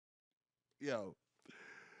Yo,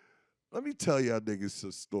 let me tell y'all niggas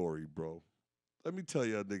a story, bro. Let me tell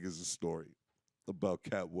y'all niggas a story about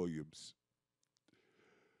Katt Williams.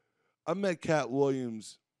 I met Katt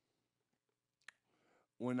Williams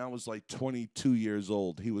when I was like 22 years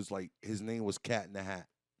old. He was like, his name was Cat in the Hat.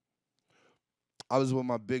 I was with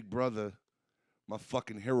my big brother, my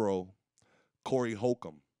fucking hero, Corey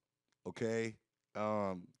Holcomb. Okay?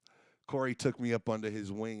 Um, Corey took me up under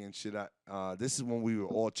his wing and shit. This is when we were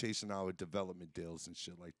all chasing our development deals and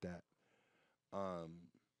shit like that. Um,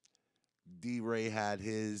 D. Ray had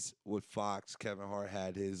his with Fox. Kevin Hart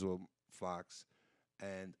had his with Fox.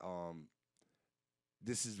 And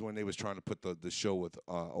this is when they was trying to put the show with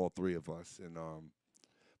all three of us. And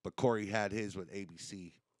but Corey had his with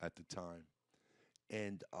ABC at the time.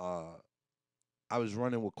 And I was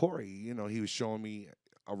running with Corey. You know, he was showing me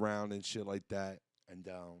around and shit like that. And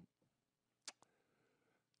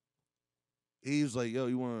he was like, yo,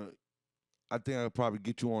 you want to, I think I'll probably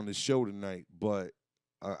get you on this show tonight, but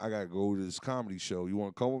I got to go to this comedy show. You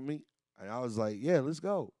want to come with me? And I was like, yeah, let's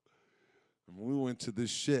go. And when we went to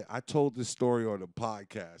this shit, I told this story on the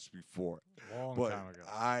podcast before. Long but time ago.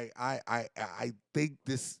 I think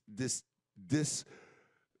this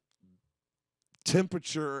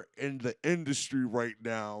temperature in the industry right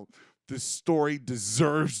now, this story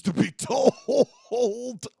deserves to be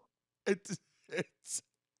told.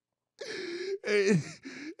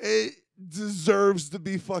 It deserves to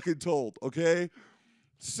be fucking told, okay?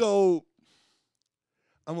 So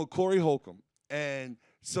I'm with Corey Holcomb, and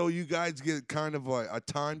so you guys get kind of a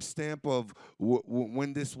timestamp of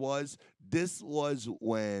when this was. This was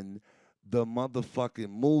when the motherfucking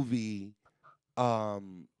movie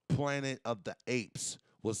Planet of the Apes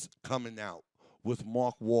was coming out with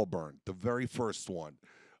Mark Wahlberg, the very first one,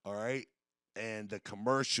 all right? And the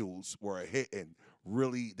commercials were hitting.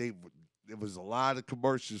 Really, there was a lot of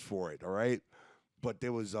commercials for it, all right? But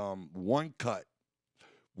there was one cut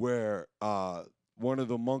where one of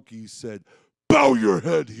the monkeys said, "Bow your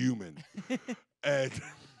head, human." And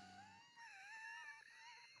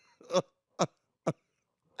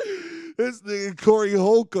this nigga Corey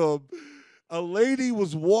Holcomb, a lady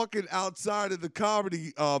was walking outside of the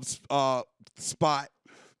comedy spot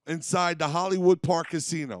inside the Hollywood Park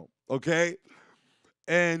Casino, okay?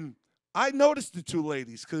 And I noticed the two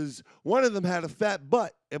ladies because one of them had a fat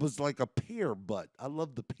butt. It was like a pear butt. I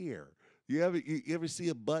love the pear. You ever see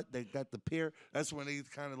a butt that got the pear? That's when they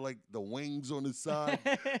kind of like the wings on the side.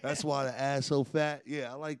 That's why the ass so fat.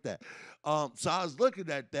 Yeah, I like that. So I was looking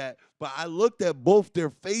at that, but I looked at both their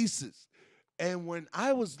faces. And when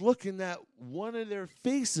I was looking at one of their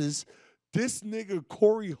faces, this nigga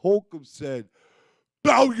Corey Holcomb said,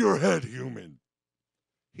 "Bow your head, human."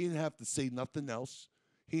 He didn't have to say nothing else.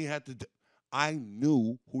 He had to. I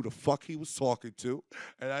knew who the fuck he was talking to,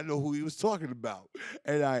 and I know who he was talking about.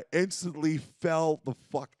 And I instantly fell the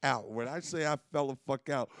fuck out. When I say I fell the fuck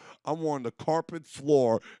out, I'm on the carpet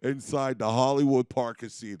floor inside the Hollywood Park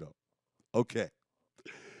Casino. Okay.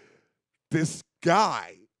 This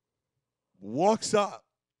guy walks up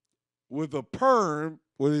with a perm,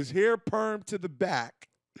 with his hair permed to the back,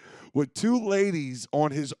 with two ladies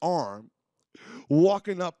on his arm,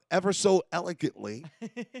 walking up ever so elegantly.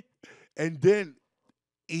 And then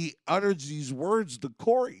he utters these words to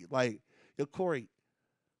Corey, like, "Yo, Corey,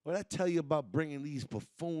 what I tell you about bringing these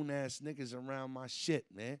buffoon-ass niggas around my shit,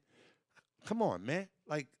 man? Come on, man.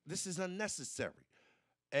 Like, this is unnecessary."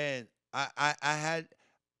 And I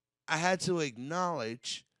had to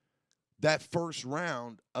acknowledge that first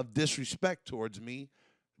round of disrespect towards me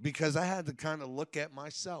because I had to kind of look at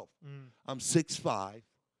myself. I'm 6'5".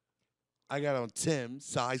 I got on Tim's,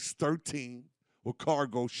 size 13, with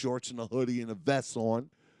cargo shorts and a hoodie and a vest on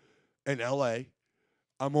in L.A.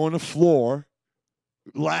 I'm on the floor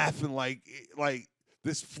laughing like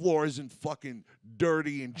this floor isn't fucking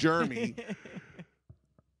dirty and germy.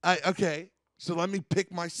 Okay, so let me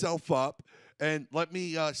pick myself up and let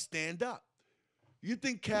me stand up. You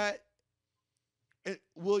think Katt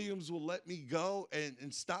Williams will let me go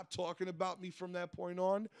and stop talking about me from that point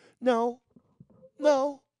on? No.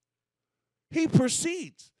 He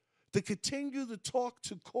proceeds to continue to talk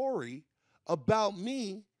to Corey about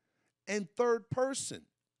me in third person.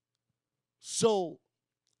 So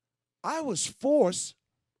I was forced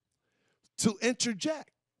to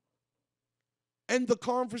interject. And the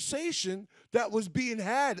conversation that was being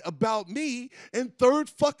had about me in third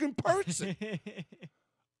fucking person.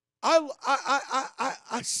 I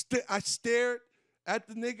stared at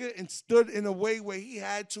the nigga and stood in a way where he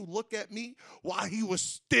had to look at me while he was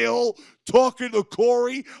still talking to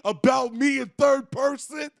Corey about me in third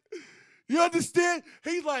person. You understand?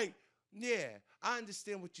 He's like, "Yeah, I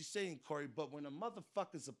understand what you're saying, Corey, but when a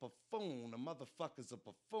motherfucker's a buffoon, a motherfucker's a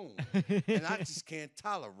buffoon. And I just can't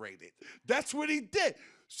tolerate it. That's what he did.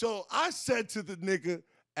 So I said to the nigga,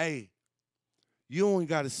 hey, you only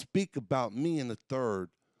got to speak about me in the third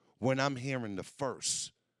when I'm hearing the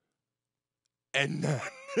first. And that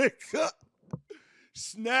nigga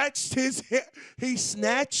snatched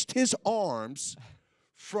his arms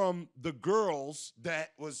from the girls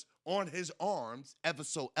that was on his arms ever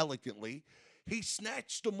so elegantly. He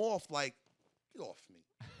snatched them off like, get off me.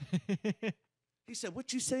 He said,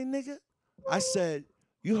 what you say, nigga? I said,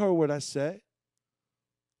 you heard what I said.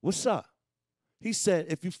 What's up? He said,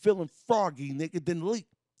 if you feeling froggy, nigga, then leap.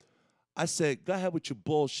 I said, go ahead with your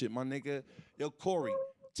bullshit, my nigga. Yo, Corey,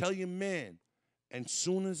 tell your man. And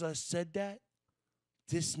soon as I said that,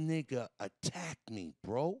 this nigga attacked me,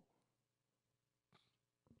 bro.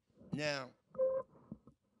 Now,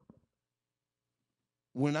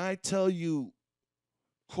 when I tell you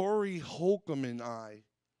Corey Holcomb and I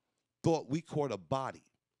thought we caught a body,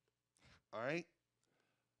 all right?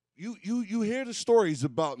 You hear the stories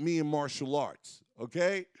about me in martial arts,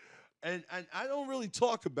 okay? And I don't really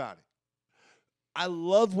talk about it. I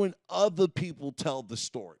love when other people tell the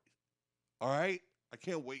story, all right? I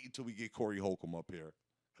can't wait until we get Corey Holcomb up here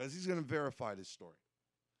because he's going to verify this story.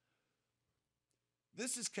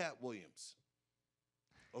 This is Katt Williams,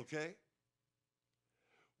 okay?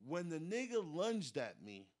 When the nigga lunged at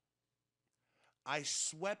me, I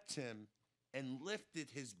swept him and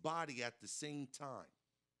lifted his body at the same time.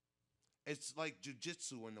 It's like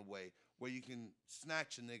jiu-jitsu in a way where you can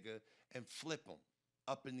snatch a nigga and flip him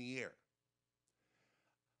up in the air.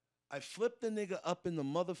 I flipped the nigga up in the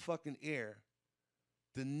motherfucking air.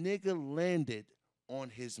 The nigga landed on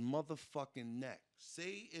his motherfucking neck.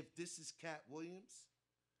 Say if this is Katt Williams,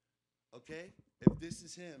 okay? If this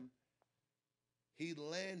is him, he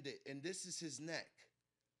landed, and this is his neck.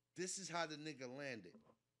 This is how the nigga landed.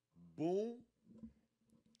 Boom.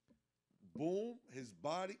 Boom. His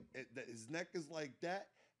body, his neck is like that,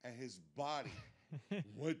 and his body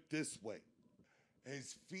went this way.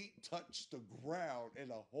 His feet touched the ground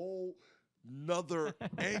in a whole nother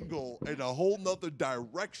angle, in a whole nother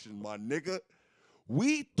direction, my nigga.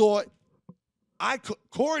 We thought,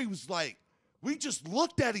 Corey was like, we just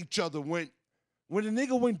looked at each other when the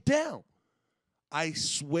nigga went down. I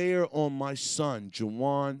swear on my son,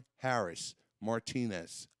 Jawan Harris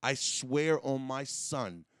Martinez, I swear on my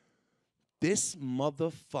son, this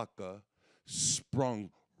motherfucker sprung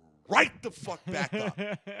right the fuck back up.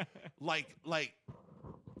 Like,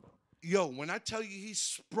 yo, when I tell you he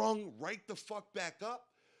sprung right the fuck back up,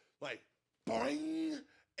 like, boing,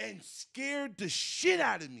 and scared the shit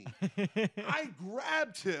out of me. I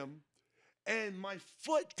grabbed him, and my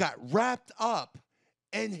foot got wrapped up,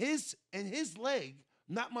 and his leg,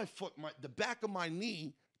 not my foot, the back of my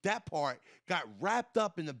knee, that part got wrapped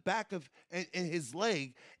up in the back of in his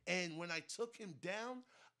leg, and when I took him down,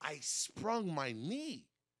 I sprung my knee.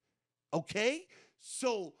 Okay,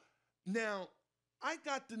 so now I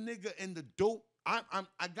got the nigga in the dope. I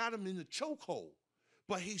got him in the chokehold,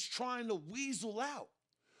 but he's trying to weasel out.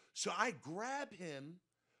 So I grab him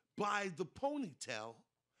by the ponytail,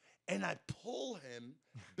 and I pull him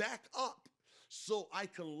back up so I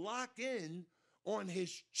can lock in on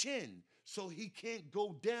his chin so he can't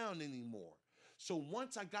go down anymore. So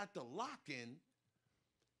once I got the lock in,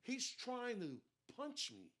 he's trying to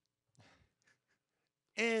punch me.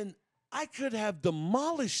 And I could have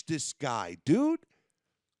demolished this guy, dude.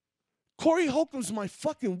 Corey Holcomb's my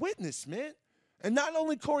fucking witness, man. And not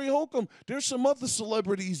only Corey Holcomb, there's some other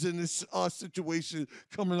celebrities in this situation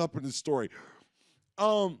coming up in the story.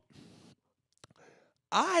 I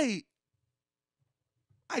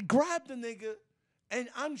grabbed the nigga, and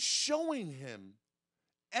I'm showing him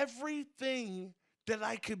everything that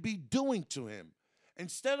I could be doing to him.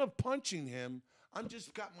 Instead of punching him, I'm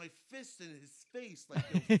just got my fist in his face like,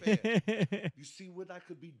 yo, fam, you see what I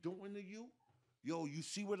could be doing to you? Yo, you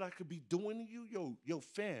see what I could be doing to you? Yo,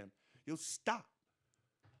 fam, yo, stop.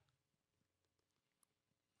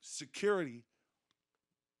 Security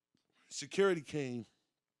came,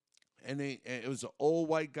 and it was an old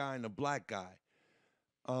white guy and a black guy,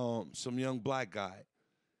 some young black guy.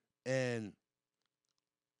 And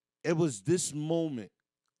it was this moment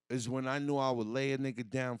is when I knew I would lay a nigga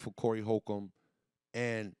down for Corey Holcomb,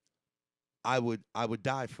 and I would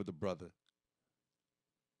die for the brother.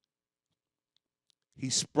 He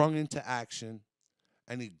sprung into action,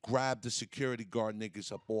 and he grabbed the security guard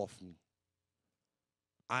niggas up off me.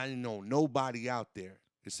 I didn't know nobody out there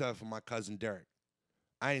except for my cousin Derek.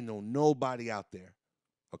 I didn't know nobody out there,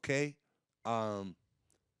 okay?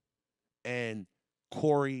 And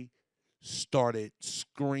Corey started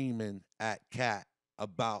screaming at Katt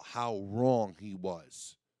about how wrong he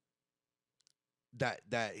was.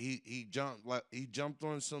 That he jumped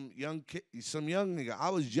on some young kid, some young nigga. I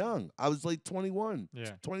was young. I was like 21,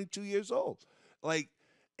 22 years old. Like,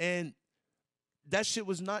 and that shit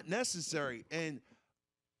was not necessary. And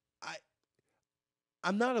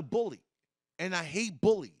I'm not a bully, and I hate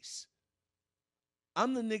bullies.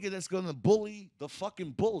 I'm the nigga that's gonna bully the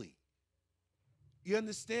fucking bully. You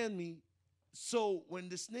understand me? So when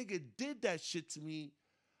this nigga did that shit to me,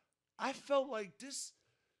 I felt like this.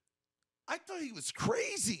 I thought he was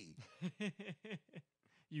crazy.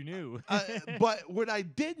 You knew. But what I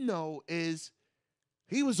did know is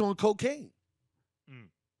he was on cocaine. Mm.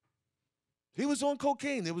 He was on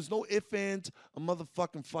cocaine. There was no ifs, ands, a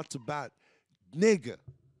motherfucking futs about it. Nigga.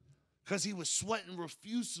 Because he was sweating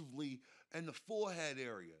profusely in the forehead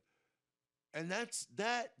area. And that's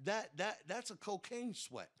a cocaine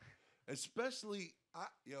sweat. Especially,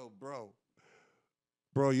 bro.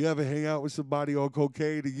 Bro, you ever hang out with somebody on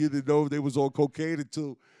cocaine and you didn't know they was on cocaine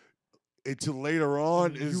until later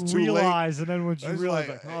on? It's too realize, late. And then once you realize,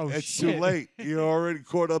 like, oh, it's shit. too late. You're already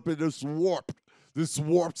caught up in this warp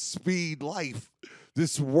speed life,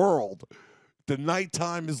 this world. The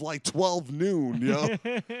nighttime is like 12 noon, yo.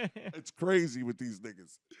 It's crazy with these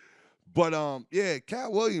niggas. But yeah,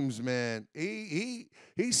 Katt Williams, man, he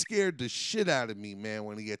scared the shit out of me, man,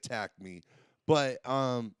 when he attacked me. But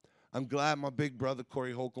I'm glad my big brother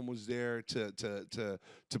Corey Holcomb was there to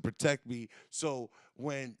protect me. So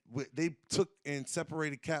when they took and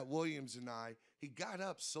separated Katt Williams and I, he got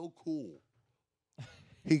up so cool.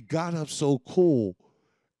 He got up so cool,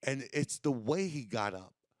 and it's the way he got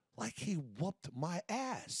up, like he whooped my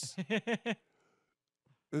ass. The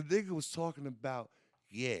nigga was talking about,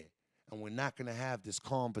 and we're not gonna have this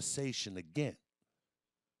conversation again.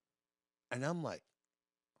 And I'm like,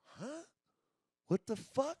 huh? What the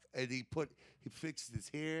fuck? And he fixed his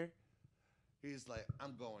hair. He's like,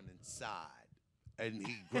 I'm going inside. And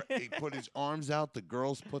he put his arms out. The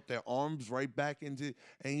girls put their arms right back into,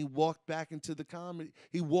 and he walked back into the comedy.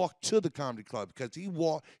 He walked to the comedy club because he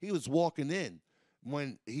was walking in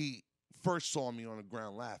when he first saw me on the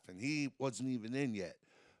ground laughing. He wasn't even in yet.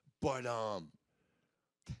 But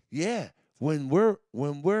yeah, when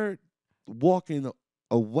we're walking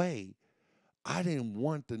away, I didn't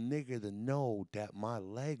want the nigga to know that my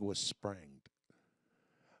leg was sprained.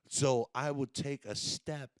 So I would take a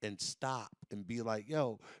step and stop and be like,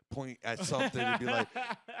 yo, point at something and be like,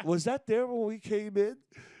 was that there when we came in?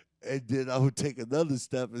 And then I would take another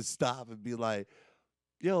step and stop and be like,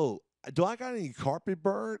 yo, do I got any carpet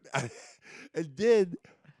burn? And then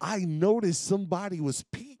I noticed somebody was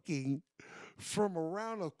peeking from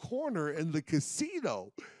around a corner in the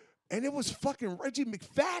casino. And it was fucking Reggie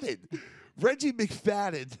McFadden. Reggie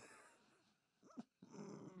McFadden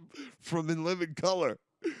from In Living Color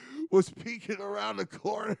was peeking around the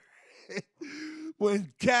corner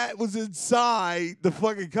when Katt was inside the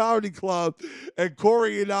fucking comedy club, and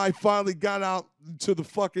Corey and I finally got out to the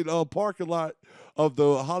fucking parking lot of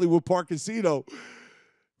the Hollywood Park Casino.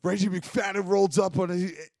 Reggie McFadden rolls up on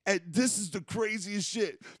it, and this is the craziest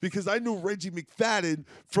shit because I knew Reggie McFadden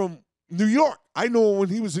from New York. I know him when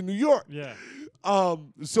he was in New York. Yeah.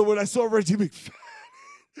 So when I saw Reggie McFadden,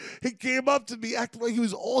 he came up to me acting like he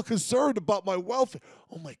was all concerned about my welfare.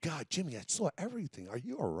 Oh my God, Jimmy, I saw everything. Are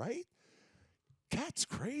you all right? Katt's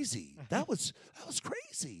crazy. That was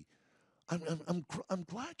crazy. I'm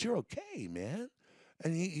glad you're okay, man.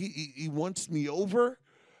 And he wants me over,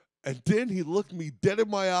 and then he looked me dead in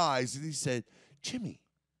my eyes and he said, Jimmy.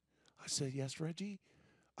 I said, yes, Reggie.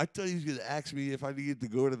 I thought he was going to ask me if I needed to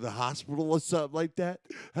go to the hospital or something like that.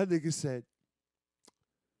 That nigga said,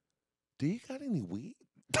 do you got any weed?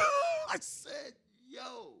 I said,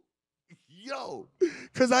 yo.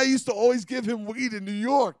 Because I used to always give him weed in New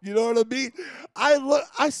York. You know what I mean?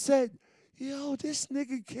 I said, yo, this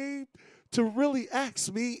nigga came to really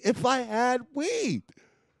ask me if I had weed.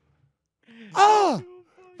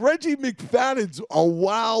 Reggie McFadden's a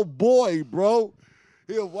wild boy, bro.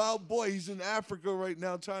 He's a wild boy. He's in Africa right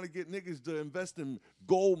now trying to get niggas to invest in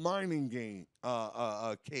gold mining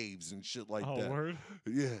caves and shit like that. Oh, word?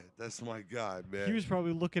 Yeah, that's my guy, man. He was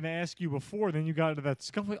probably looking to ask you before, then you got into that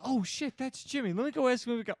scuffle. Like, oh, shit, that's Jimmy. Let me go ask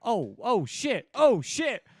him. Oh, shit. Oh,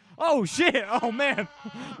 man.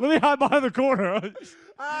 Let me hide behind the corner.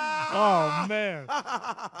 Oh, man.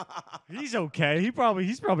 He's okay. He's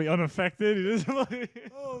probably unaffected. He doesn't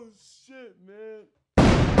Oh, shit, man.